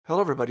Hello,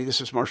 everybody. This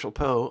is Marshall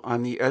Poe.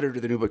 I'm the editor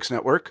of the New Books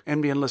Network.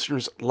 NBN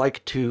listeners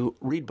like to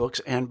read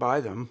books and buy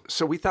them.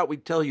 So we thought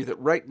we'd tell you that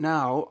right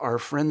now, our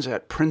friends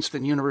at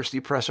Princeton University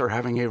Press are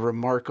having a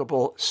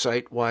remarkable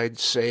site-wide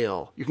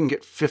sale. You can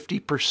get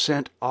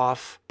 50%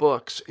 off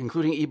books,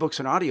 including ebooks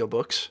and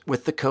audiobooks,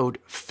 with the code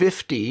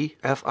 50,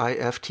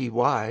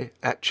 F-I-F-T-Y,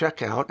 at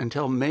checkout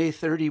until May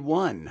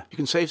 31. You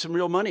can save some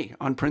real money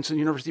on Princeton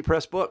University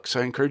Press books.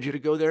 I encourage you to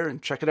go there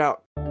and check it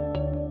out.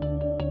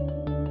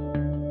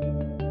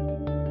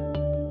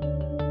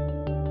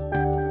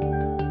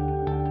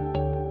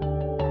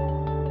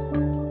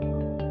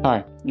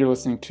 Hi, you're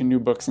listening to New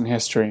Books in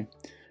History,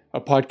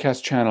 a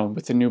podcast channel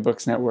with the New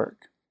Books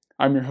Network.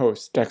 I'm your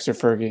host, Dexter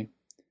Fergie.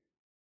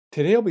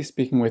 Today I'll be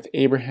speaking with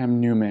Abraham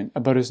Newman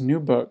about his new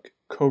book,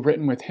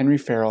 co-written with Henry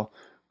Farrell,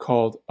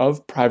 called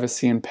Of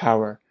Privacy and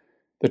Power,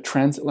 The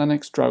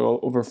Transatlantic Struggle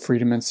Over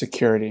Freedom and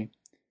Security.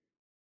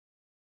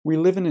 We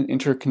live in an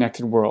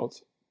interconnected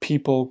world.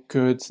 People,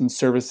 goods, and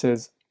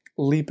services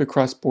leap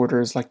across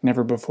borders like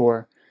never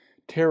before.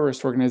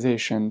 Terrorist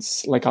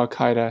organizations like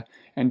Al-Qaeda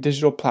and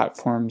digital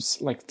platforms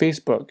like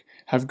Facebook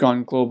have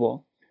gone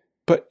global.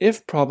 But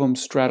if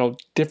problems straddle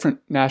different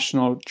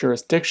national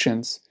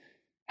jurisdictions,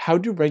 how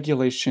do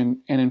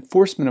regulation and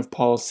enforcement of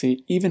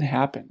policy even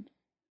happen?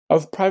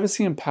 Of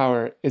Privacy and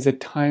Power is a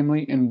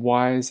timely and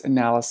wise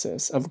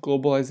analysis of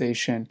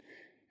globalization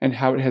and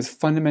how it has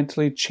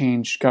fundamentally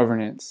changed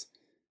governance.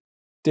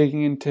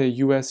 Digging into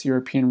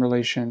U.S.-European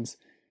relations,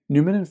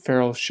 Newman and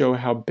Farrell show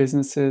how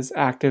businesses,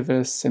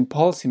 activists, and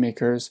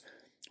policymakers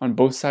on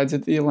both sides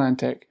of the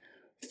Atlantic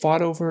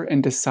fought over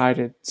and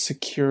decided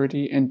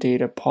security and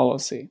data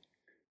policy.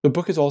 The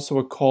book is also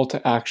a call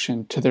to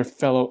action to their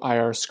fellow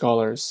IR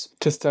scholars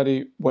to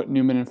study what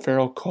Newman and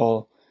Farrell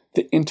call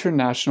the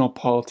international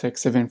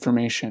politics of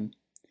information.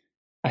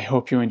 I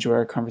hope you enjoy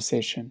our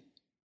conversation.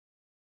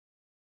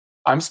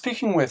 I'm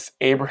speaking with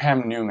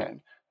Abraham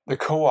Newman, the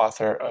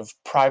co-author of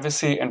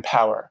Privacy and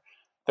Power,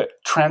 The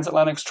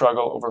Transatlantic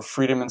Struggle Over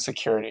Freedom and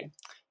Security.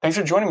 Thanks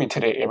for joining me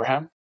today,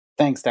 Abraham.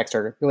 Thanks,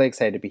 Dexter. Really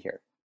excited to be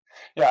here.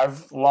 Yeah,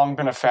 I've long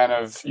been a fan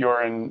of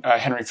your and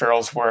Henry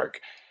Farrell's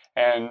work,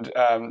 and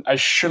I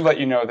should let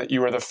you know that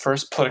you are the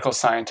first political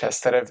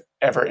scientist that I've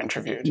ever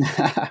interviewed.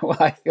 Well,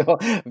 I feel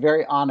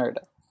very honored.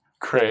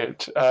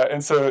 Great.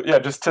 And so,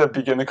 just to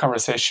begin the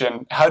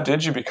conversation, how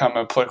did you become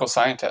a political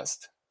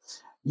scientist?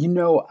 You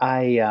know,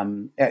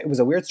 it was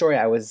a weird story.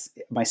 I was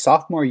my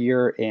sophomore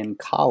year in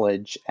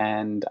college,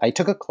 and I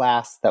took a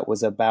class that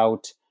was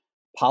about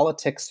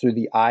politics through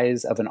the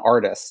eyes of an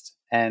artist.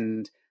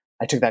 And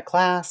I took that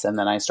class, and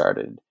then I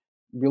started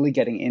really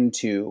getting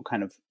into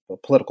kind of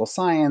political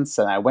science.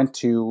 And I went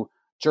to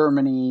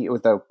Germany. It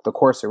was the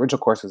original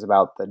course was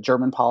about the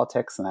German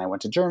politics, and I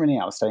went to Germany.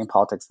 I was studying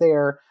politics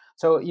there.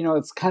 So,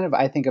 it's kind of,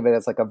 I think of it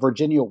as like a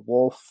Virginia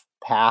Woolf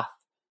path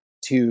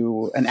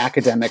to an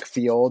academic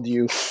field.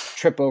 You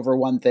trip over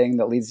one thing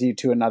that leads you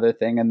to another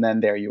thing, and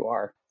then there you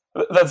are.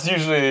 That's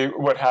usually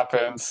what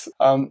happens.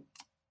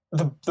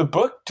 The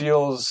book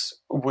deals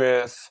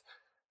with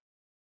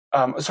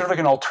sort of like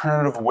an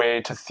alternative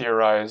way to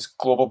theorize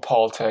global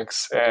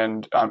politics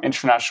and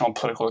international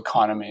political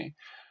economy.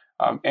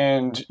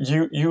 And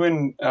you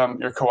and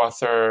your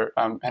co-author,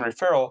 Henry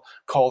Farrell,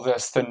 call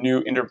this the new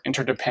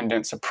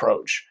interdependence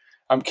approach.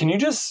 Can you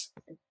just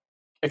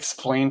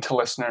explain to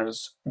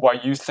listeners why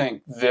you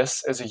think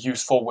this is a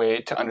useful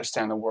way to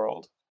understand the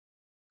world?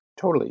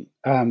 Totally.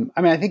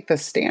 I think the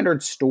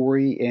standard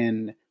story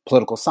in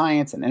political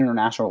science and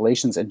international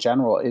relations in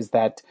general is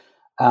that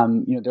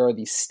there are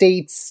these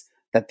states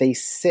that they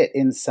sit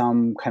in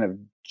some kind of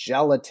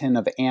gelatin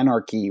of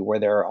anarchy where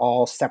they're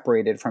all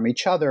separated from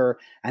each other,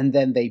 and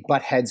then they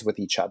butt heads with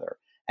each other.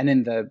 And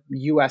in the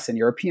US and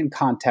European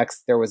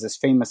context, there was this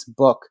famous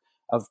book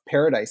of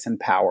Paradise and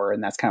Power,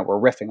 and that's kind of,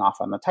 we're riffing off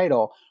on the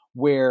title,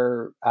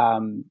 where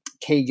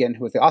Kagan,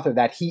 who was the author of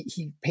that,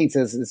 he paints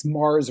this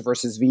Mars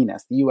versus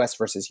Venus, the US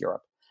versus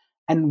Europe.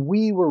 And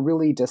we were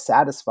really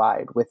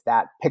dissatisfied with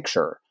that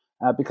picture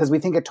because we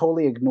think it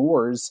totally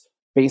ignores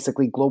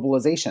basically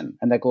globalization,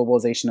 and that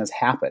globalization has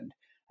happened.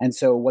 And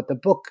so what the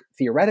book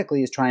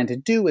theoretically is trying to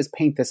do is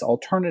paint this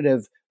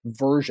alternative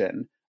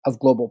version of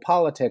global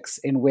politics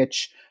in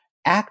which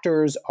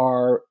actors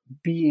are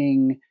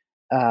being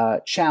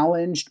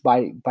challenged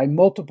by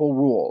multiple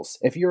rules.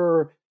 If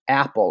you're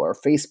Apple or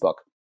Facebook,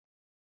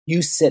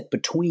 you sit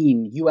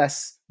between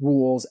US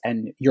rules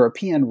and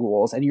European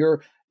rules, and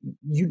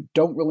you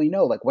don't really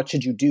know, like, what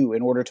should you do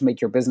in order to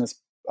make your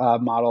business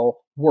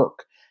model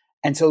work.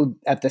 And so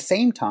at the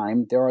same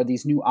time, there are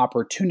these new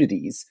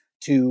opportunities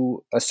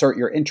to assert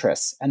your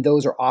interests. And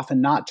those are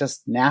often not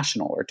just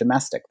national or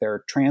domestic,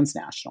 they're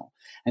transnational.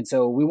 And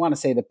so we want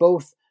to say that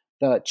both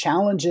the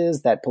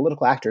challenges that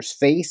political actors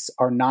face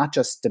are not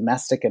just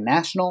domestic and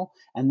national,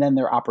 and then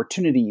their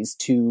opportunities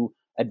to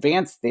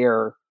advance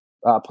their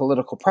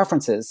political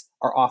preferences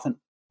are often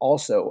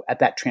also at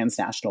that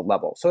transnational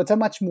level. So it's a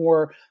much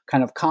more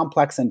kind of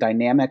complex and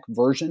dynamic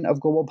version of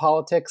global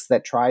politics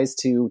that tries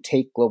to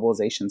take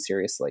globalization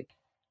seriously.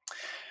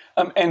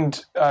 I'm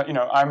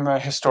a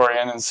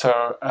historian, and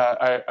so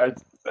I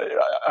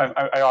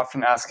I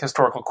often ask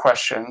historical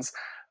questions.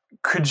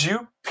 Could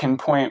you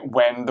pinpoint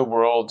when the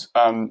world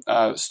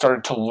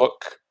started to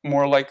look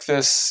more like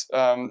this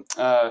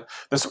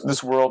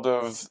world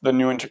of the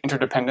new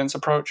interdependence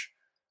approach?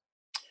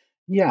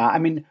 Yeah, I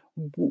mean,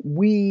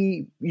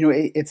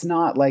 it's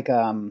not like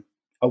a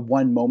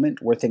one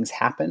moment where things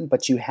happen,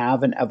 but you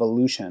have an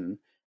evolution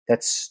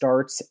that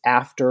starts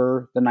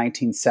after the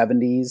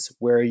 1970s,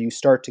 where you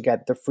start to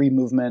get the free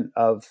movement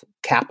of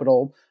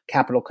capital.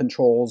 Capital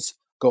controls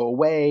go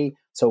away,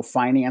 so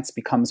finance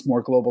becomes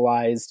more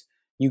globalized.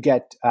 You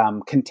get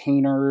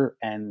container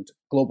and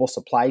global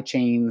supply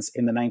chains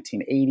in the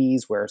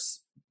 1980s, where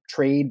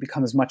trade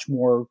becomes much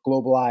more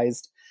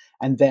globalized.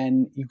 And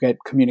then you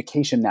get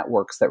communication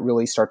networks that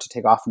really start to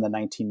take off in the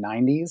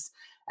 1990s.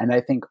 And I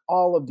think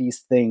all of these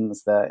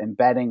things, the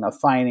embedding of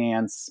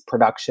finance,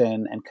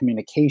 production, and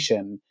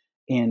communication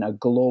in a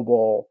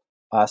global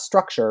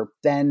structure,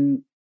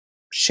 then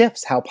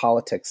shifts how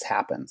politics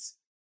happens.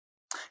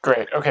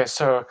 Great. Okay,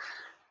 so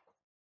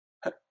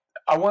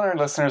I want our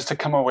listeners to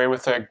come away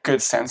with a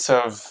good sense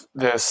of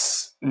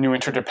this new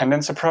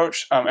interdependence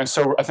approach. And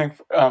so I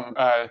think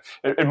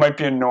it might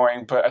be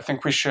annoying, but I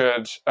think we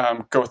should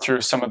go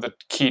through some of the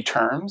key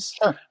terms.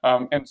 Sure.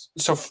 And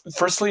so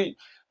firstly,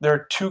 there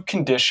are two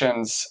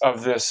conditions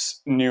of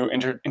this new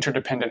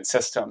interdependent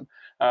system.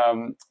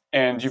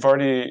 And you've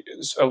already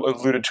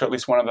alluded to at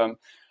least one of them.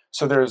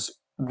 So there's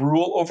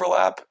rule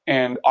overlap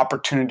and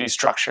opportunity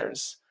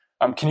structures.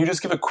 Can you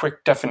just give a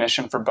quick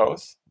definition for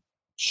both?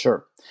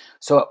 Sure.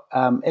 So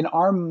in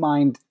our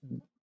mind,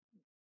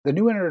 the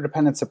new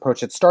interdependence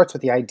approach, it starts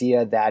with the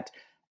idea that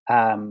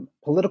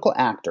political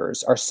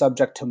actors are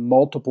subject to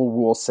multiple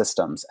rule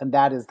systems. And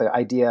that is the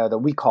idea that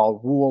we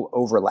call rule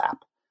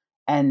overlap.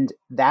 And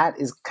that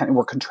is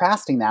we're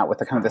contrasting that with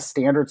the kind of the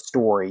standard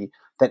story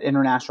that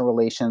international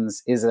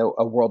relations is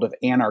a world of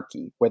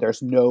anarchy, where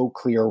there's no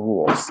clear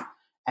rules.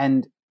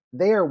 And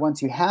there,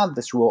 once you have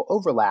this rule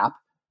overlap,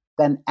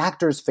 then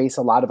actors face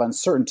a lot of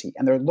uncertainty,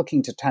 and they're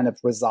looking to kind of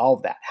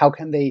resolve that. How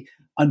can they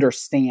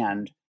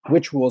understand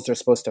which rules they're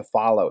supposed to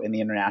follow in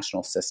the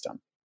international system?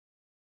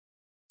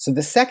 So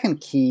the second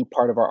key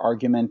part of our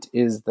argument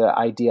is the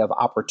idea of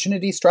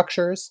opportunity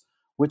structures,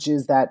 which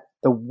is that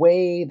the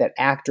way that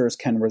actors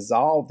can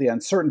resolve the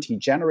uncertainty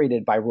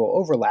generated by rule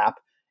overlap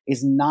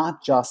is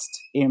not just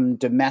in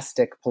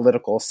domestic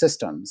political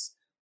systems.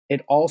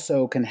 It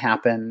also can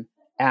happen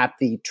at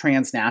the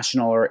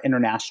transnational or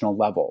international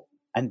level.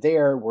 And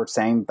there we're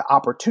saying the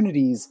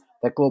opportunities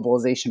that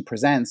globalization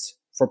presents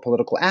for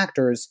political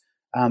actors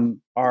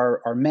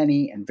are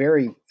many and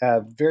very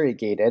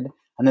variegated,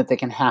 and that they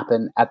can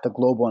happen at the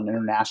global and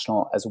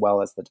international as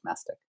well as the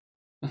domestic.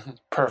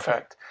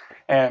 Perfect.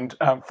 And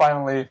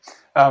finally,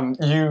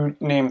 you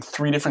named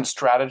three different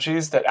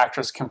strategies that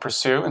actors can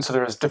pursue. And so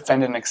there's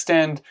defend and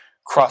extend,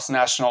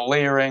 cross-national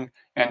layering,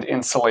 and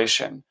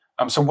insulation.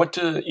 So what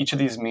do each of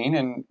these mean,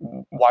 and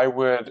why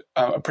would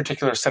a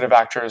particular set of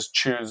actors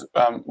choose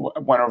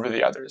one over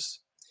the others?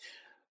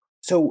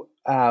 So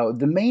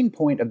the main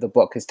point of the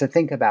book is to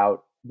think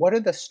about what are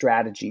the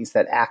strategies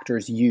that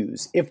actors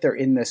use if they're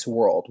in this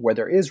world where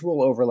there is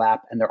rule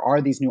overlap and there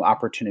are these new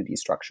opportunity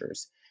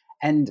structures.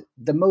 And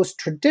the most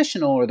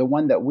traditional, or the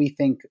one that we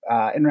think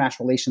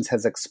international relations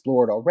has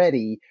explored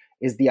already,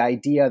 is the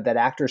idea that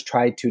actors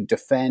try to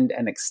defend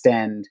and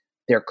extend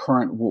their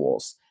current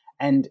rules.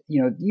 And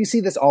you see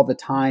this all the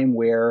time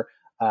where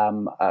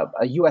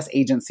a U.S.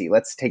 agency,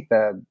 let's take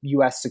the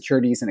U.S.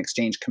 Securities and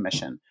Exchange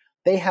Commission,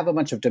 they have a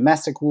bunch of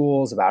domestic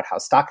rules about how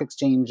stock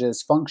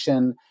exchanges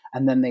function,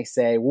 and then they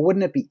say, well,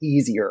 wouldn't it be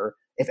easier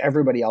if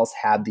everybody else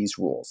had these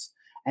rules?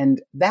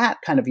 And that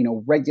kind of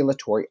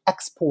regulatory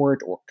export,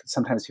 or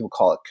sometimes people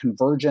call it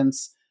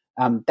convergence,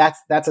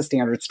 that's a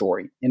standard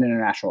story in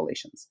international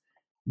relations.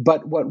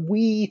 But what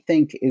we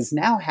think is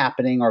now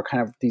happening are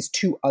kind of these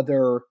two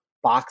other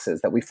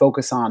boxes that we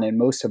focus on in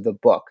most of the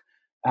book.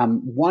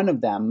 One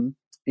of them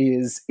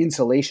is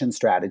insulation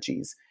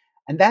strategies.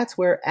 And that's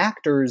where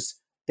actors,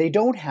 they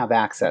don't have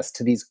access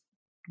to these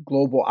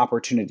global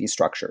opportunity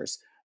structures.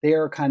 They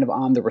are kind of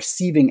on the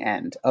receiving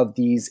end of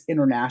these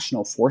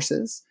international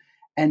forces.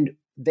 And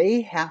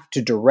they have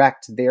to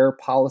direct their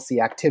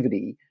policy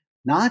activity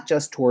not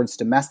just towards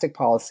domestic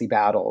policy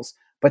battles,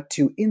 but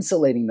to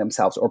insulating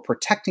themselves or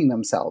protecting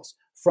themselves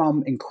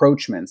from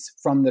encroachments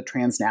from the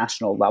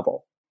transnational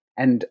level.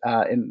 And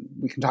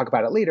we can talk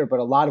about it later, but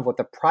a lot of what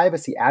the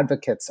privacy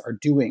advocates are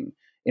doing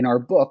in our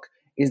book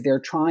is they're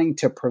trying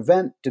to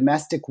prevent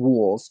domestic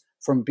rules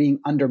from being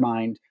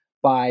undermined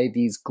by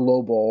these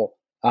global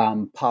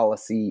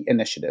policy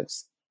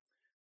initiatives.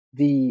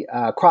 The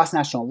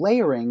cross-national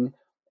layering,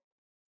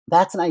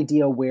 that's an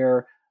idea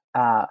where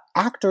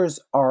actors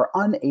are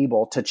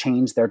unable to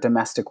change their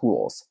domestic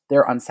rules.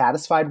 They're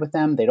unsatisfied with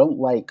them. They don't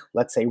like,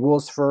 let's say,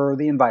 rules for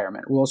the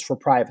environment, rules for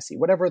privacy,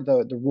 whatever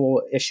the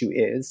rule issue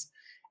is.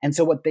 And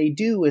so what they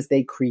do is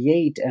they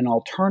create an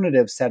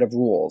alternative set of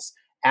rules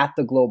at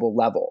the global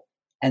level.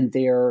 And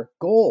their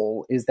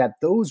goal is that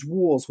those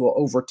rules will,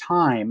 over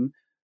time,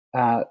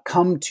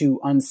 come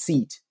to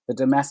unseat the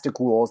domestic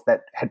rules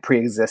that had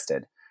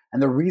pre-existed.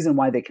 And the reason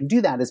why they can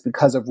do that is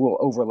because of rule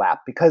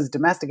overlap, because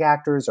domestic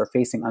actors are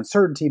facing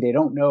uncertainty. They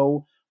don't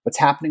know what's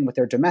happening with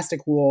their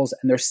domestic rules,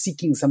 and they're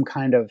seeking some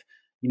kind of,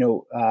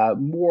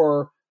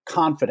 more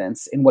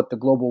confidence in what the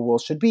global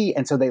rules should be.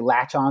 And so they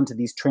latch on to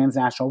these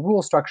transnational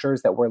rule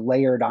structures that were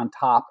layered on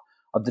top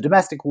of the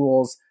domestic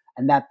rules,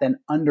 and that then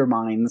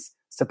undermines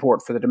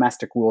support for the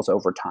domestic rules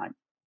over time.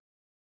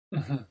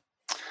 Mm-hmm.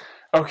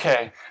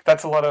 Okay,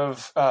 that's a lot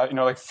of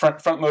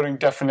front-loading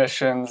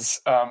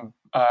definitions,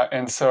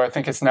 and so I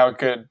think it's now a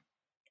good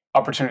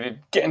opportunity to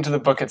get into the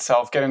book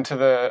itself, get into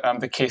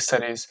the case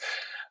studies,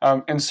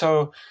 and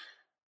so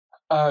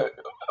a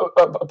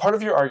part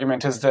of your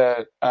argument is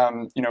that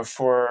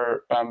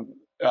for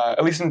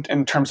at least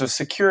in terms of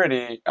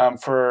security,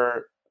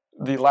 for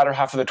the latter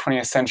half of the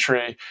 20th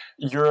century,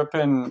 Europe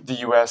and the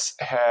U.S.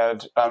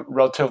 had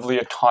relatively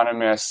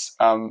autonomous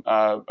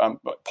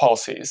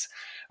policies.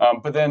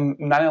 But then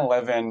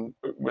 9/11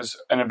 was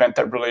an event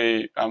that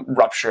really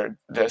ruptured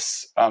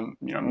this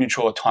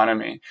mutual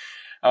autonomy.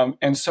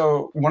 And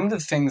so one of the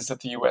things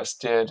that the U.S.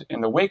 did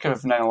in the wake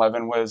of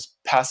 9/11 was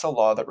pass a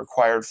law that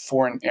required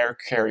foreign air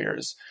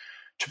carriers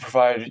to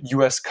provide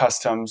U.S.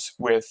 customs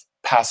with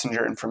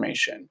passenger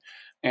information.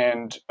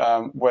 And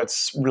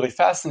what's really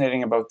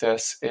fascinating about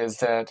this is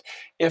that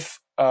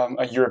if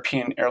a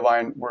European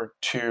airline were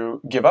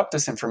to give up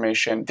this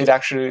information, they'd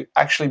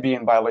actually be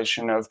in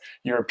violation of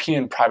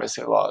European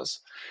privacy laws.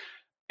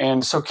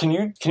 And so, can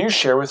you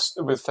share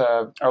with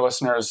our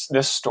listeners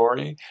this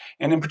story,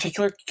 and in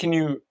particular, can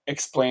you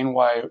explain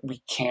why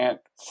we can't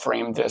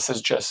frame this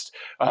as just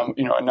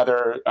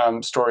another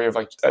story of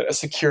like a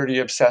security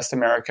obsessed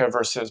America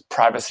versus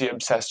privacy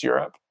obsessed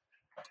Europe?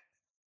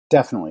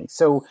 Definitely.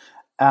 So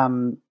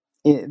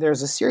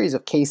there's a series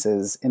of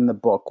cases in the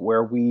book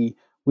where we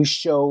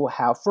show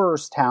how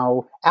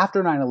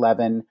after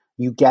 9/11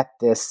 you get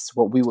this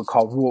what we would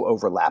call rule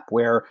overlap,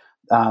 where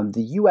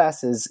the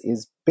U.S.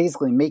 is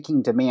basically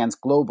making demands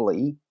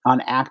globally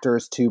on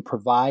actors to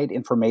provide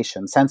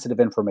information, sensitive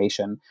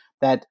information,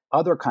 that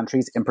other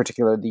countries, in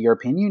particular the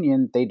European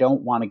Union, they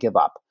don't want to give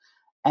up.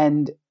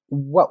 And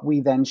what we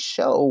then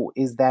show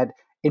is that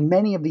in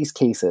many of these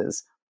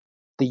cases,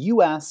 the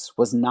U.S.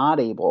 was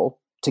not able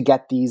to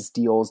get these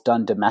deals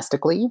done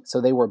domestically. So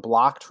they were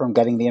blocked from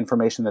getting the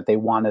information that they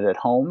wanted at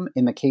home.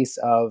 In the case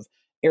of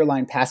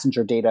airline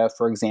passenger data,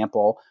 for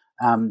example,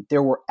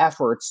 there were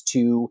efforts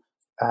to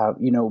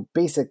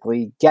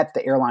basically get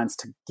the airlines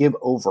to give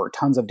over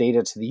tons of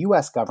data to the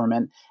U.S.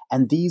 government,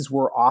 and these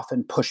were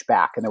often pushed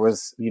back. And there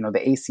was, the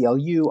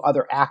ACLU,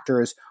 other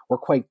actors were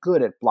quite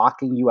good at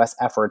blocking U.S.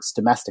 efforts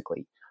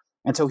domestically.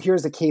 And so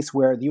here's a case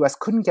where the U.S.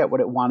 couldn't get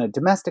what it wanted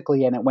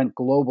domestically, and it went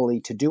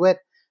globally to do it,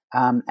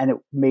 and it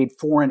made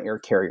foreign air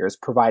carriers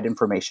provide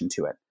information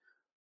to it.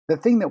 The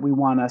thing that we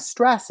want to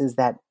stress is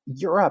that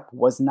Europe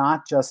was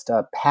not just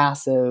a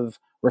passive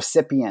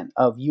recipient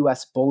of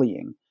U.S.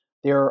 bullying.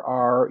 There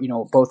are,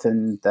 both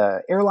in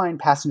the airline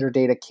passenger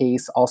data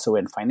case, also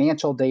in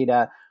financial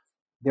data,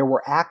 there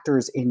were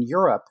actors in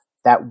Europe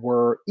that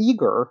were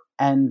eager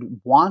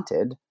and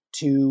wanted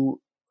to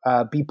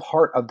be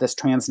part of this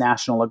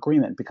transnational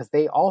agreement because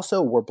they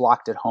also were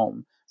blocked at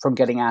home from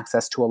getting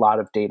access to a lot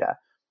of data.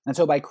 And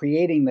so by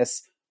creating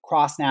this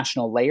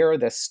cross-national layer,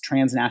 this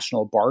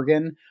transnational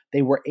bargain,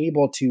 they were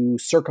able to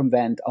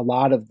circumvent a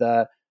lot of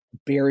the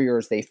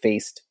barriers they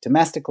faced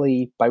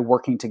domestically by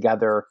working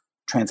together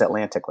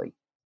transatlantically.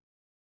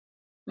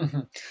 Mm-hmm.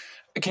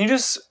 Can you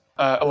just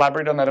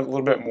elaborate on that a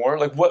little bit more?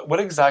 Like, what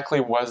exactly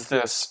was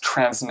this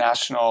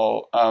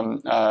transnational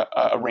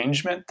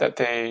arrangement that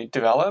they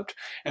developed,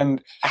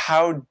 and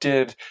how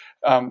did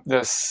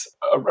this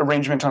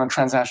arrangement on a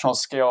transnational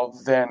scale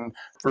then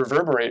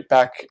reverberate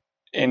back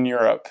in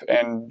Europe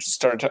and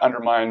started to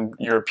undermine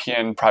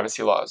European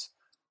privacy laws?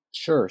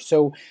 Sure.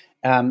 So,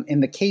 in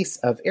the case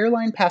of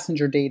airline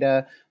passenger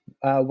data,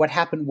 what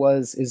happened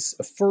is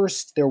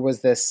first there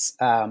was this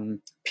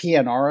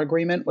PNR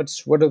agreement,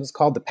 what it was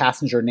called, the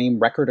Passenger Name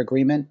Record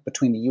Agreement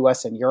between the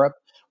U.S. and Europe,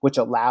 which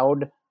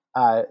allowed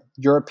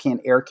European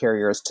air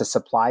carriers to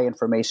supply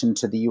information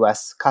to the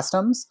U.S.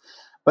 Customs.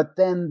 But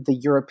then the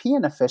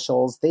European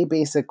officials, they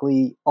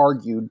basically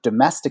argued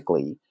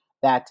domestically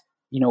that,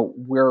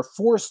 we're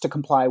forced to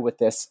comply with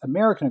this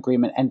American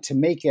agreement, and to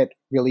make it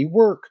really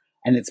work,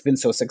 and it's been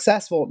so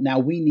successful, now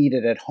we need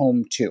it at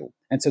home too.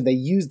 And so they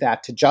used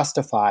that to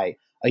justify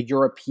a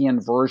European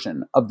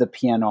version of the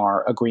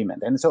PNR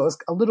agreement. And so it was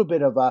a little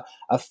bit of a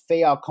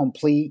fait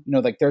accompli,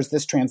 like there's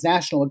this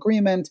transnational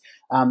agreement,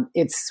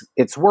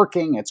 it's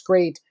working, it's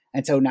great,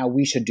 and so now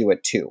we should do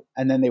it too.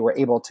 And then they were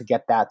able to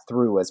get that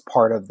through as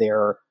part of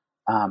their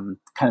kind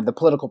of the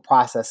political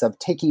process of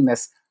taking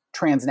this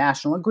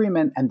transnational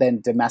agreement and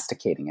then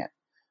domesticating it.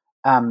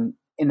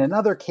 In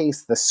another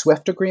case, the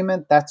SWIFT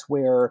agreement, that's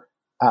where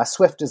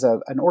SWIFT is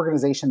an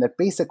organization that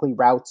basically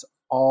routes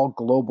all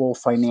global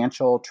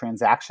financial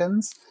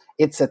transactions.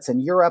 It sits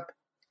in Europe.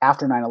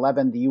 After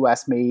 9/11, the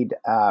U.S. made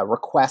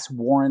requests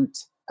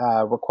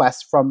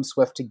from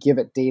SWIFT to give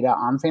it data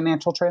on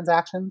financial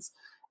transactions.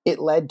 It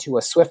led to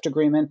a SWIFT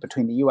agreement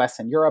between the U.S.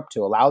 and Europe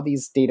to allow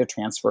these data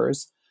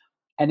transfers.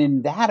 And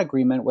in that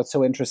agreement, what's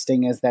so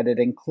interesting is that it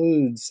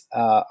includes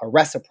a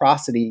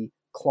reciprocity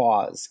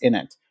clause in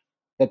it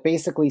that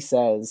basically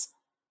says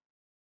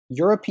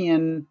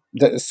the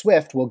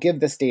SWIFT will give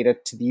this data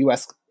to the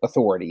US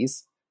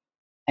authorities,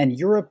 and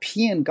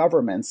European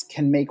governments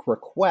can make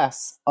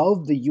requests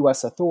of the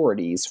US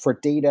authorities for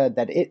data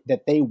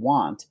that they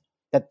want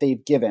that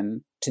they've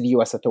given to the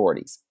US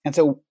authorities. And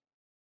so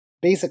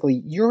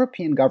basically,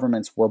 European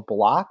governments were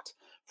blocked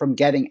from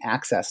getting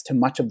access to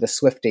much of the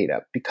SWIFT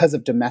data because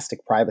of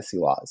domestic privacy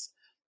laws.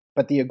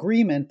 But the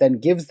agreement then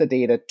gives the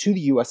data to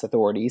the US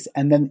authorities,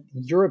 and then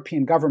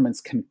European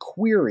governments can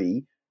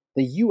query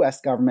the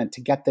US government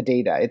to get the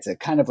data. It's a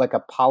kind of like a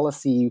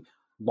policy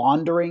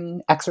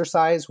laundering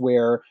exercise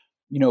where,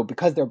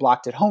 because they're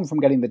blocked at home from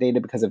getting the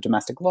data because of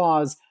domestic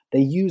laws, they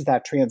use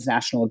that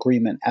transnational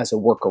agreement as a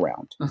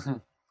workaround. Mm-hmm.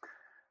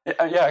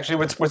 Yeah, actually,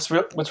 what's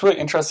really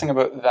interesting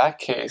about that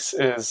case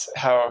is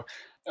how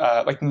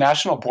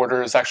national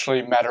borders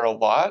actually matter a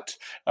lot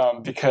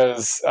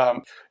because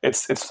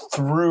it's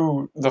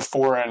through the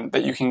foreign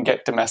that you can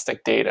get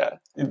domestic data.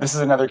 This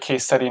is another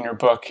case study in your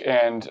book,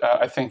 and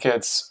I think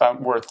it's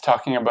worth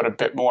talking about a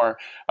bit more.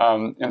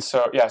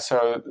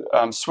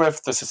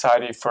 SWIFT, the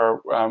Society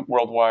for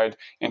Worldwide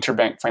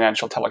Interbank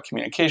Financial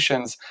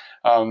Telecommunications,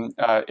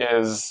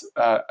 is,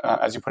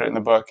 as you put it in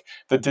the book,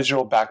 the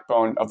digital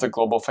backbone of the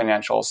global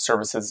financial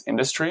services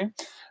industry.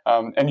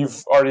 And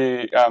you've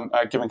already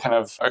given kind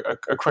of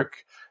a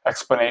quick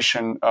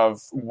explanation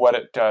of what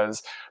it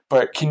does,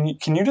 but can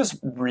you just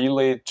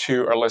relay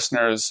to our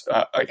listeners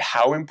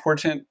how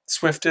important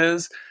SWIFT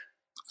is?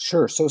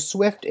 Sure. So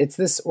SWIFT, it's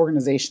this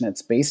organization.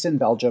 It's based in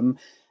Belgium.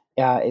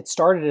 It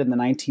started in the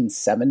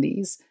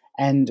 1970s,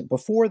 and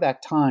before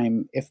that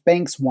time, if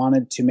banks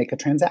wanted to make a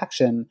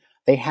transaction,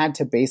 they had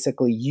to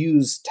basically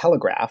use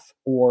telegraph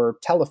or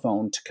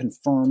telephone to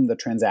confirm the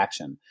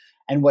transaction.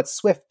 And what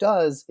SWIFT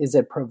does is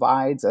it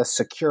provides a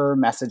secure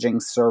messaging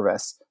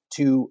service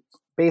to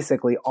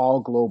basically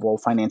all global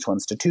financial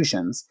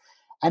institutions.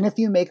 And if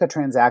you make a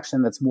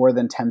transaction that's more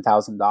than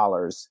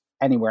 $10,000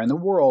 anywhere in the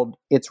world,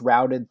 it's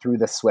routed through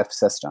the SWIFT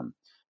system.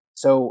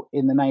 So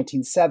in the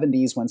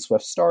 1970s, when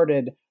SWIFT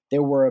started,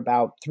 there were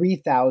about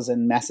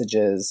 3,000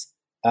 messages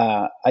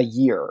a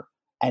year.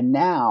 And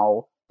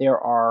now there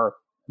are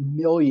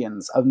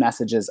millions of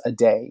messages a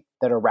day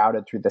that are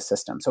routed through the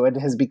system. So it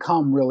has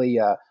become really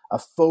a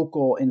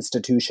focal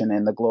institution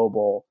in the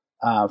global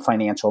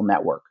financial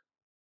network.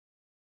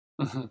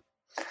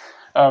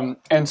 Mm-hmm.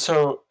 And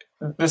so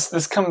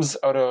this comes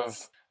out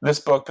of this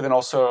book, but then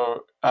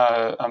also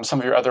some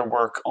of your other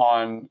work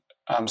on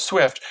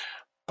SWIFT.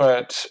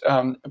 But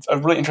a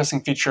really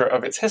interesting feature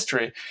of its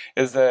history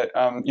is that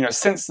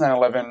since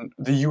 9/11,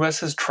 the U.S.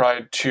 has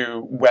tried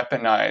to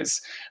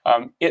weaponize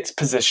its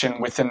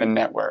position within the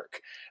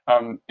network.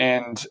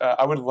 And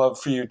I would love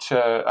for you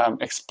to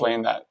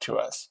explain that to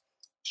us.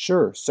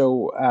 Sure.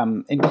 So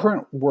in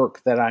current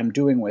work that I'm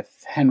doing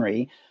with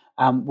Henry,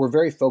 we're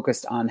very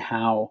focused on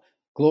how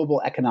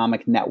global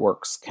economic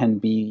networks can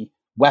be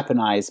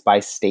weaponized by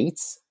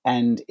states.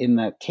 And in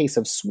the case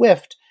of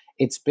SWIFT,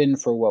 it's been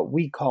for what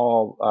we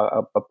call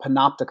a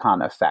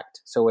panopticon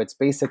effect. So it's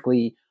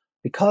basically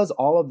because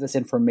all of this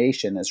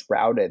information is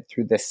routed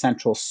through this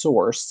central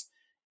source,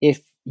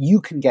 if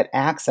you can get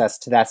access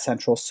to that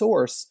central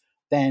source,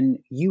 then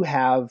you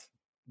have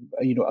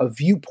a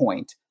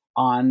viewpoint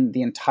on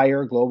the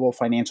entire global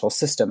financial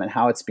system and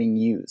how it's being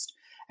used.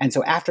 And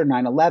so after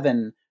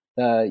 9/11,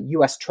 the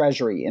US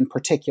Treasury in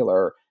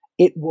particular,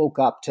 it woke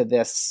up to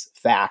this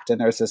fact. And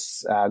there's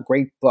this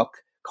great book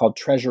called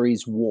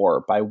Treasury's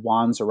War by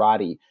Juan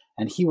Zarate.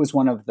 And he was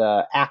one of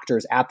the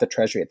actors at the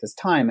Treasury at this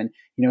time. And,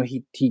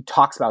 he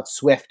talks about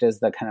SWIFT as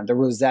the kind of the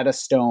Rosetta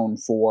Stone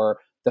for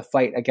the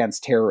fight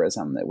against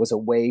terrorism. It was a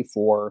way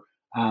for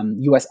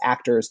U.S.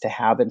 actors to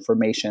have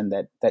information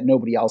that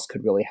nobody else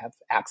could really have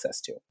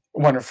access to.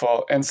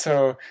 Wonderful. And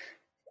so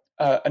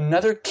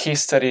another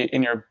case study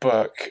in your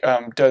book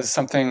does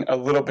something a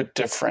little bit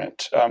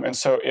different. And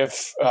so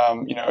if,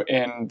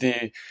 in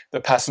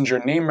the passenger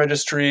name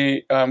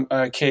registry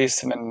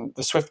case and then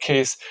the SWIFT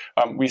case,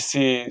 we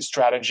see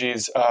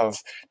strategies of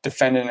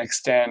defend and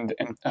extend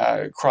and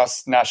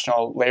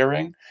cross-national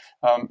layering,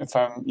 if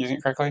I'm using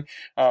it correctly.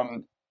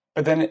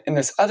 But then in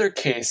this other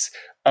case,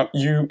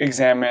 you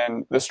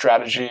examine the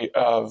strategy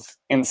of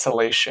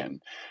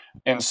insulation.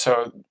 And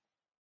so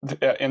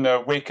in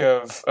the wake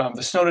of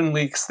the Snowden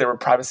leaks, there were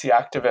privacy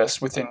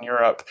activists within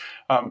Europe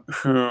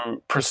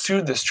who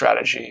pursued this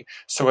strategy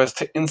so as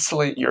to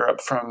insulate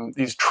Europe from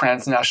these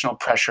transnational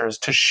pressures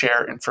to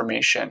share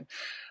information.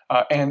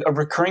 And a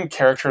recurring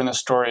character in the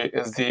story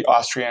is the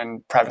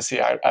Austrian privacy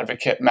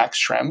advocate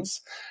Max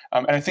Schrems.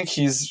 And I think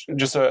he's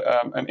just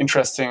an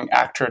interesting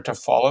actor to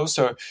follow.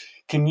 So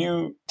can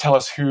you tell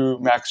us who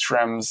Max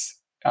Schrems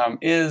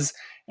is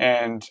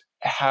and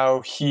how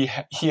he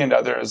and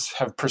others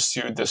have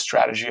pursued this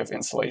strategy of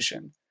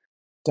insulation?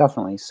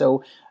 Definitely.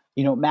 So,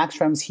 Max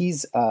Schrems,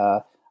 he's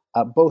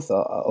both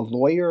a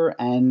lawyer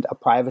and a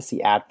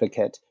privacy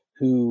advocate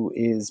who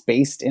is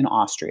based in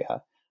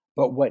Austria.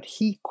 But what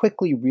he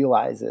quickly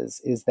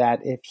realizes is that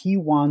if he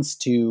wants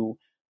to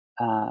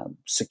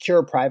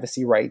secure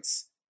privacy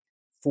rights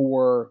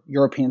for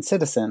European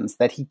citizens,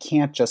 that he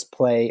can't just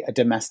play a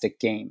domestic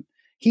game.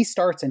 He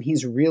starts and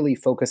he's really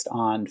focused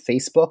on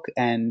Facebook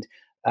and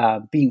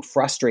being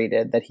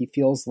frustrated that he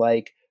feels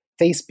like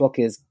Facebook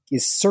is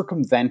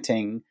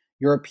circumventing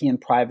European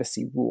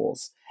privacy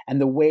rules. And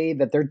the way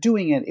that they're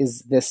doing it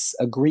is this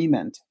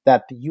agreement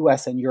that the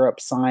US and Europe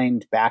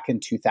signed back in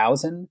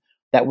 2000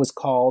 that was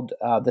called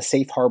the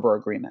Safe Harbor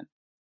Agreement.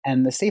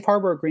 And the Safe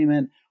Harbor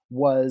Agreement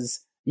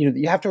was,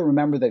 you have to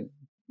remember that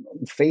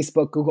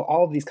Facebook, Google,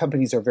 all of these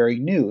companies are very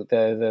new.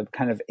 The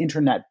kind of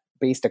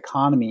internet-based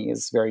economy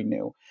is very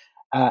new.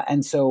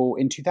 And so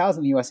in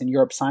 2000, the US and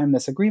Europe signed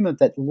this agreement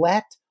that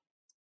let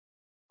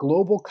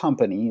global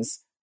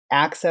companies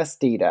access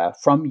data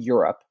from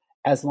Europe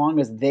as long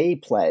as they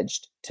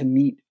pledged to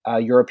meet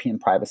European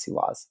privacy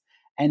laws.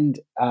 And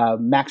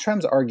Max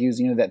Schrems argues,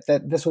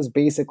 that this was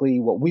basically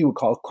what we would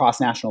call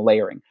cross-national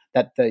layering,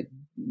 that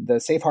the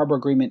Safe Harbor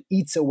Agreement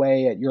eats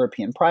away at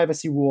European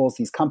privacy rules.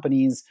 These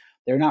companies,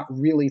 they're not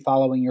really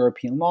following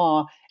European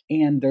law,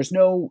 and there's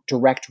no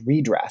direct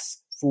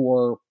redress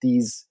for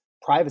these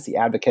privacy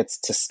advocates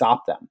to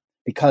stop them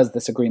because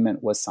this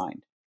agreement was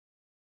signed.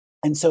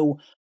 And so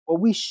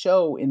what we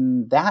show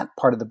in that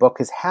part of the book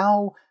is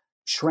how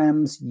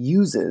Schrems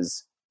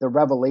uses the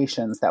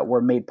revelations that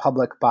were made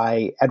public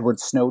by Edward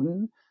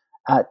Snowden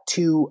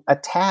to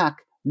attack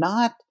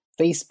not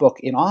Facebook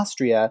in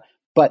Austria,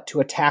 but to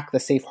attack the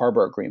Safe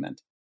Harbor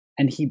Agreement.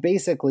 And he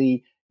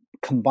basically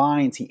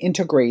he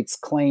integrates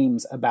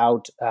claims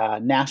about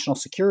national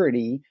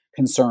security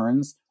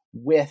concerns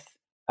with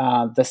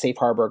the Safe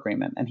Harbor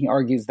Agreement. And he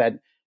argues that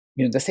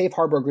the Safe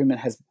Harbor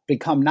Agreement has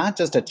become not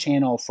just a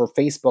channel for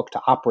Facebook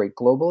to operate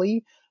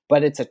globally,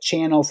 but it's a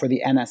channel for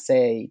the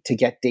NSA to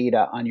get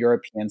data on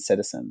European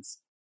citizens.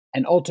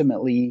 And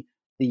ultimately,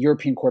 the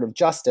European Court of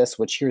Justice,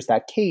 which hears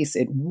that case,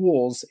 it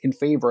rules in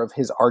favor of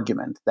his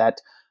argument that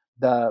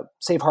the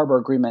Safe Harbor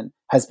Agreement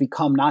has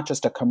become not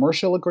just a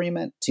commercial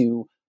agreement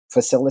to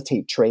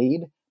facilitate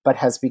trade, but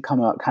has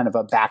become a kind of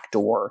a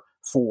backdoor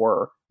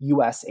for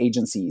U.S.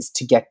 agencies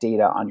to get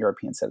data on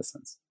European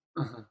citizens.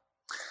 Mm-hmm.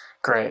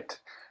 Great.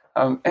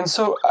 And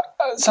so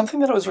something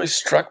that I was really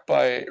struck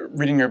by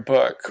reading your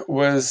book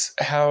was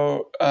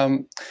how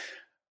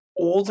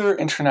older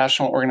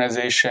international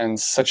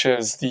organizations such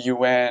as the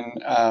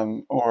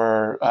UN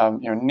or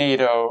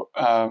NATO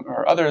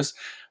or others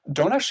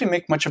don't actually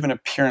make much of an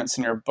appearance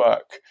in your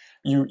book.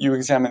 You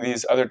examine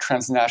these other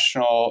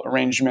transnational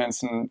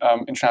arrangements and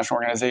international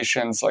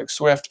organizations like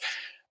SWIFT.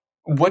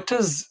 What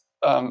does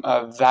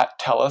that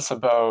tell us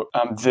about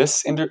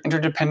this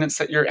interdependence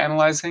that you're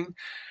analyzing?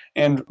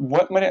 And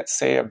what might it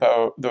say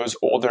about those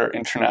older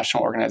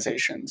international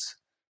organizations?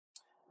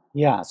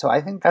 Yeah, so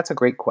I think that's a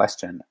great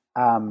question.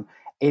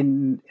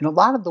 In a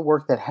lot of the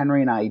work that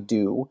Henry and I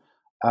do,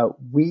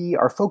 we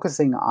are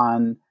focusing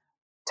on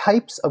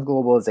types of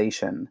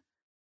globalization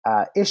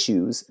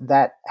issues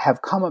that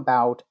have come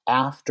about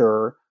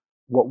after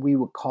what we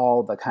would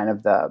call the kind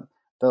of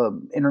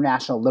the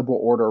international liberal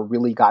order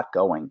really got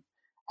going.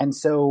 And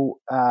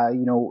so,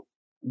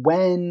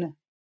 when,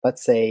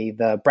 let's say,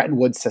 the Bretton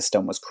Woods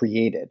system was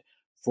created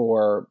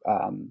for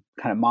kind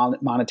of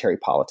monetary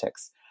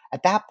politics,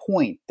 at that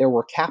point, there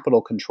were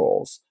capital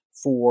controls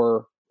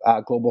for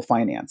global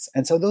finance.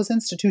 And so those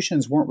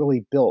institutions weren't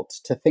really built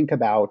to think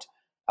about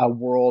a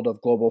world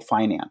of global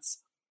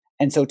finance.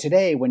 And so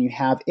today, when you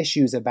have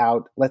issues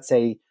about, let's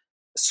say,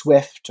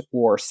 SWIFT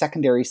or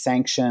secondary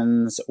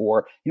sanctions,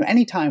 or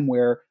any time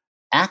where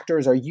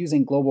actors are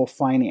using global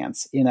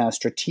finance in a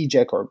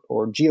strategic or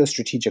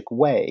geostrategic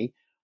way,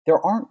 there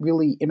aren't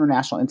really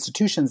international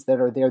institutions that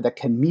are there that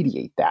can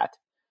mediate that.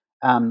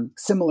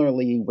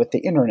 Similarly, with the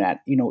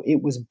internet,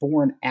 it was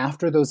born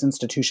after those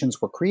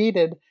institutions were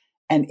created.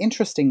 And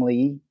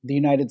interestingly, the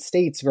United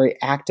States very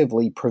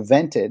actively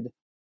prevented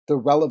the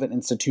relevant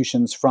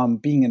institutions from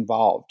being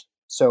involved.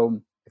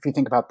 So if you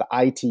think about the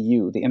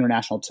ITU, the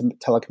International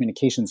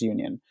Telecommunications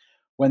Union,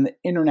 when the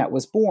internet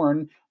was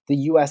born, the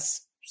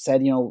US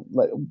said,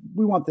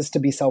 we want this to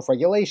be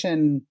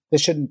self-regulation.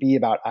 This shouldn't be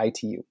about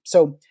ITU.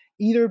 So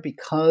either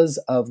because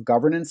of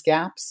governance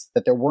gaps,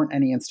 that there weren't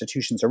any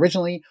institutions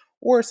originally,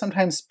 or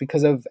sometimes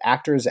because of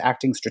actors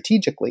acting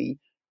strategically,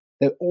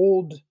 the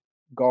old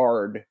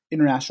guard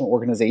international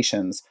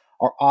organizations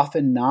are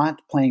often not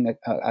playing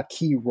a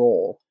key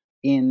role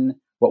in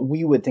what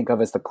we would think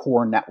of as the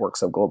core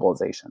networks of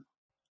globalization.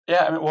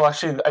 Yeah,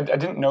 actually, I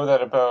didn't know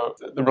that about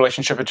the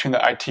relationship between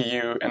the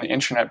ITU and the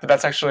internet, but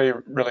that's actually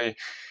really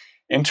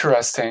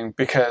interesting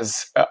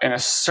because in a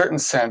certain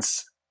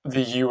sense,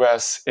 the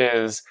US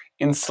is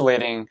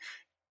insulating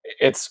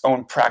its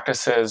own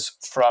practices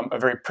from a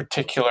very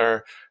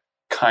particular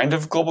kind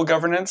of global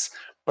governance,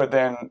 but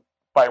then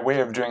by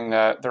way of doing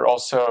that, they're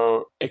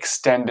also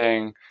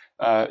extending,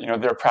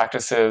 their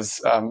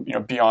practices,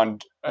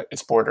 beyond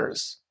its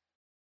borders.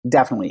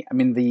 Definitely. I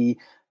mean,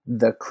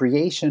 the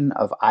creation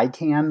of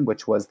ICANN,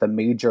 which was the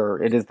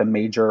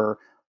major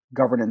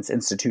governance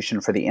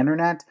institution for the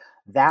internet,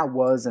 that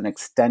was an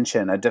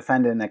extension, a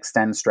defend and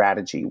extend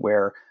strategy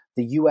where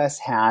the US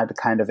had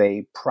kind of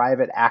a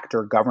private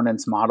actor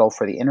governance model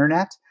for the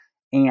internet,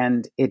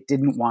 and it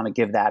didn't want to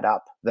give that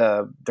up.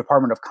 The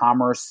Department of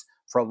Commerce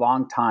for a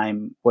long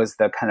time was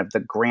the kind of the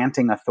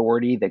granting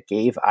authority that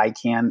gave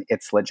ICANN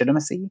its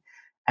legitimacy.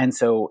 And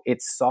so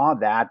it saw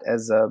that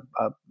as a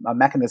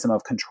mechanism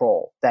of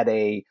control, that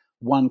a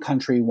one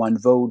country, one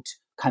vote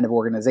kind of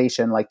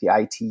organization like the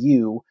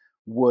ITU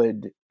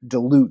would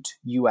dilute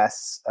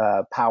US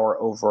power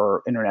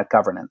over internet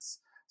governance.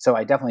 So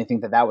I definitely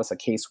think that was a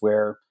case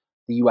where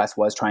the US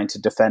was trying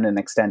to defend and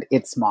extend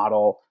its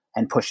model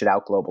and push it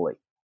out globally.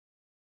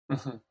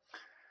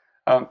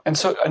 Mm-hmm. And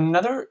so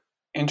another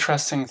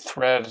interesting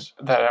thread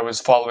that I was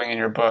following in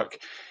your book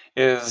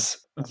is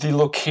the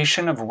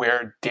location of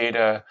where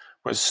data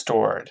was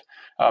stored.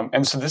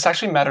 And so this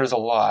actually matters a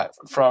lot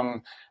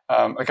from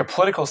like a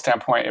political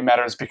standpoint. It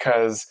matters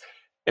because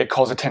it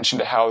calls attention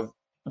to how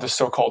the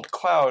so-called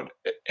cloud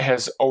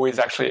has always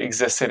actually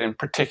existed in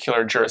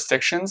particular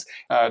jurisdictions.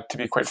 To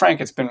be quite frank,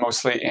 it's been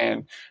mostly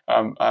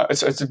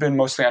it's been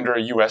mostly under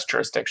a U.S.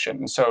 jurisdiction.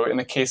 And so, in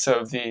the case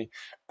of the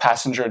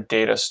passenger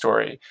data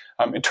story,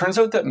 it turns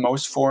out that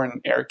most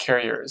foreign air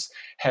carriers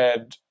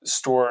had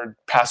stored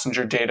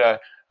passenger data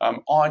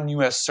on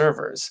U.S.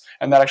 servers,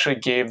 and that actually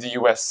gave the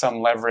U.S. some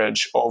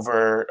leverage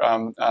over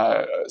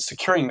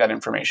securing that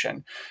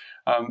information.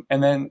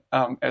 And then,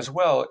 as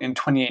well, in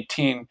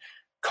 2018.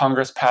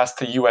 Congress passed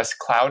the U.S.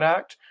 Cloud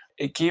Act.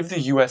 It gave the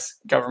U.S.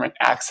 government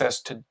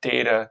access to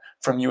data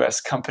from U.S.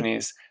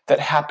 companies that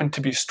happened to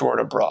be stored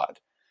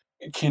abroad.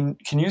 Can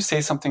you say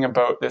something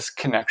about this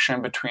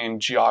connection between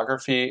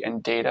geography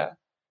and data?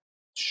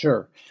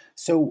 Sure.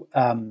 So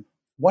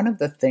one of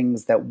the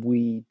things that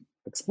we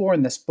explore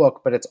in this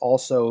book, but it's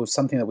also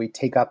something that we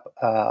take up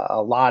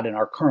a lot in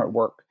our current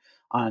work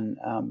on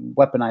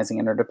weaponizing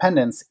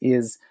interdependence,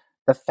 is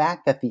the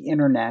fact that the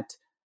internet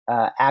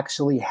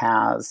actually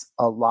has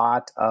a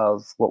lot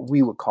of what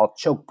we would call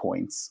choke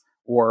points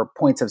or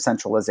points of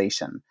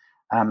centralization.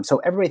 So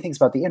everybody thinks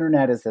about the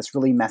internet as this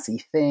really messy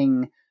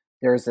thing.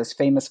 There's this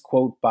famous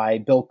quote by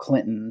Bill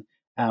Clinton.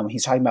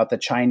 He's talking about the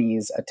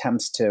Chinese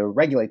attempts to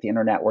regulate the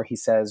internet, where he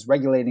says,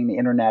 regulating the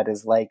internet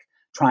is like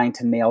trying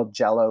to nail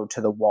Jell-O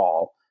to the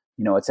wall.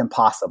 It's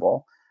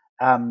impossible.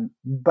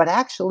 But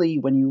actually,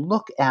 when you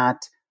look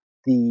at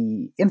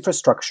the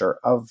infrastructure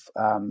of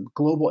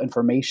global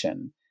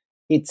information,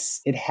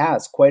 it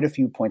has quite a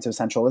few points of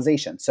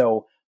centralization.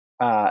 So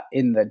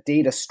in the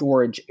data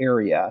storage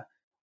area,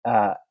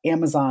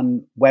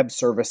 Amazon Web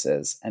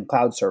Services and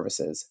cloud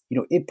services,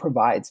 it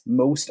provides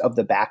most of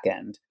the back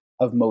end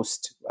of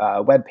most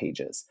web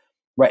pages.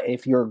 Right?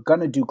 If you're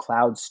going to do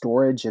cloud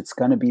storage, it's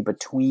going to be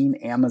between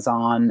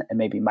Amazon and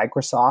maybe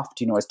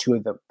Microsoft, as two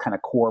of the kind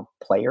of core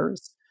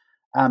players.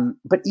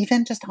 But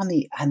even just on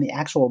the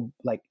actual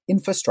like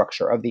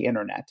infrastructure of the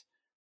internet,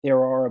 there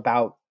are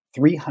about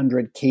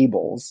 300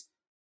 cables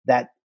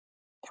that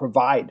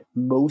provide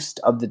most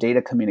of the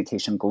data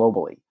communication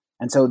globally.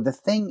 And so the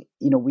thing,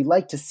 we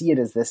like to see it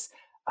as this,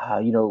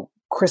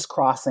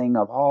 crisscrossing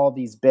of all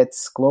these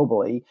bits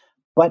globally.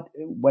 But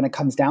when it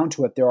comes down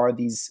to it, there are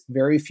these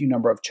very few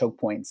number of choke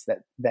points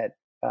that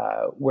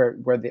where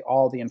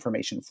all the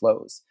information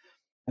flows.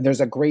 And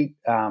there's a great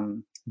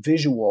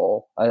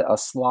visual, a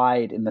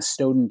slide in the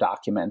Snowden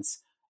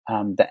documents.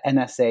 The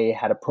NSA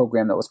had a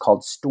program that was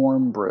called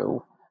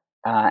Stormbrew,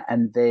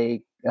 and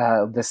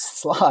this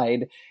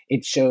slide,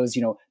 it shows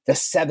the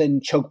 7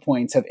 choke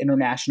points of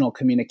international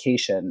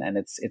communication, and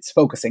it's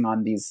focusing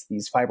on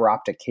these fiber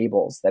optic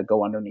cables that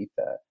go underneath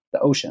the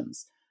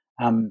oceans.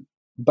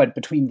 But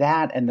between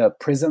that and the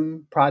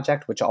PRISM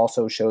project, which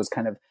also shows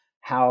kind of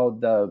how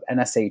the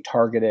NSA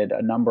targeted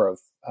a number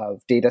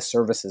of data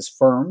services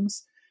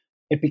firms,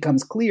 it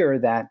becomes clear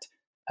that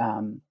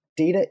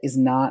data is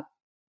not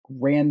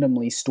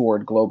randomly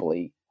stored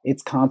globally.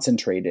 It's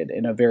concentrated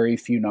in a very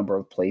few number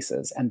of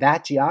places. And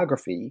that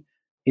geography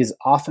is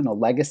often a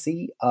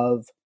legacy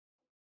of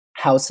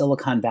how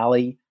Silicon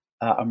Valley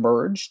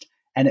emerged.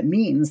 And it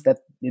means that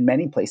in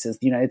many places,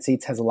 the United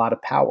States has a lot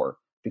of power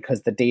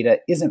because the data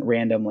isn't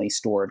randomly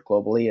stored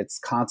globally. It's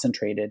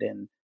concentrated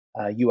in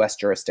U.S.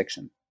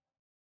 jurisdiction.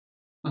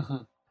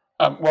 Mm-hmm.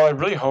 Well, I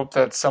really hope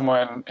that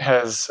someone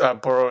has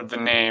borrowed the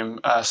name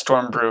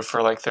Stormbrew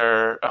for like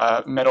their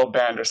metal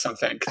band or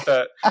something.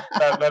 That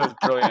is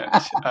brilliant.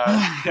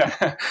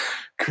 Yeah,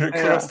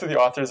 kudos to the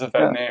authors of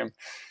that name.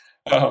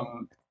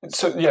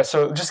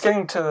 So just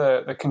getting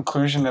to the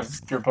conclusion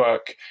of your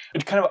book,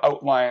 it kind of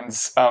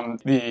outlines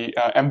the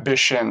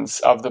ambitions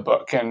of the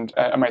book, and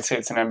I might say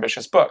it's an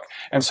ambitious book.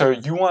 And so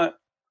you want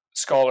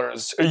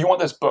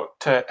this book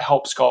to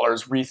help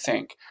scholars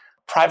rethink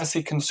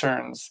privacy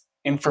concerns,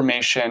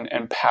 information,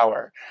 and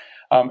power.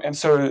 And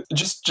so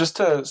just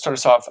to start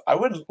us off, I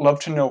would love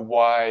to know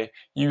why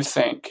you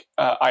think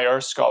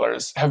IR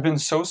scholars have been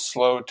so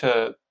slow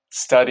to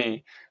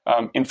study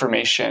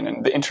information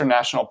and the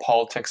international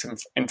politics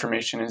of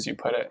information, as you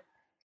put it.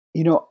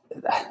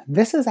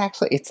 This is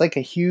actually, it's like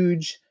a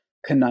huge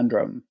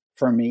conundrum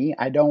for me.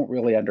 I don't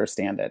really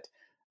understand it.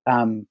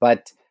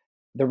 But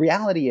the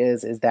reality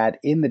is that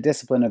in the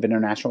discipline of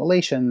international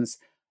relations,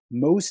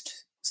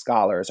 most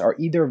scholars are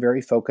either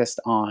very focused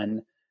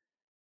on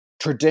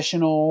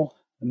traditional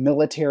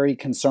military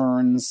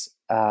concerns,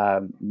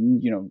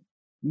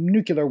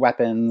 nuclear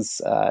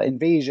weapons,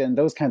 invasion,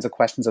 those kinds of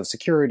questions of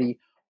security,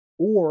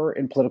 or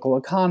in political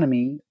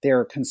economy,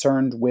 they're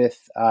concerned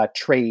with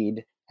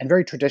trade and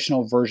very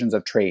traditional versions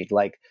of trade,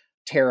 like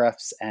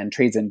tariffs and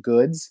trades in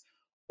goods,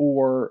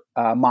 or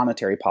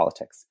monetary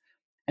politics.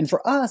 And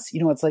for us,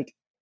 it's like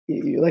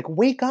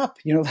wake up,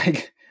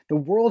 like the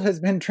world has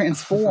been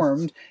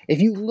transformed. If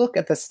you look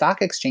at the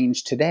stock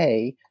exchange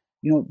today,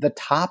 the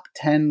top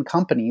 10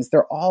 companies,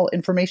 they're all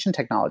information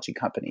technology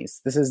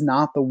companies. This is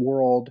not the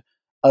world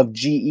of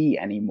GE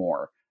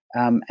anymore.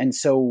 And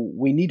so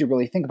we need to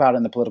really think about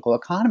in the political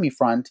economy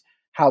front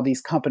how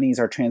these companies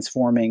are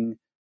transforming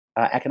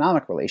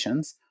economic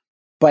relations.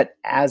 But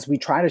as we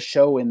try to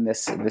show in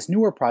this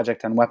newer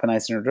project on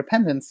weaponized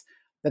interdependence,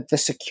 that the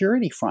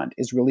security front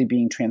is really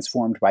being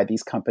transformed by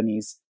these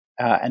companies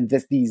and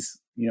these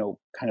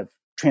kind of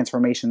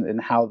transformations in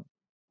how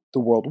the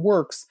world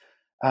works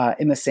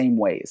in the same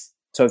ways.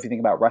 So if you think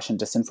about Russian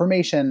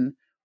disinformation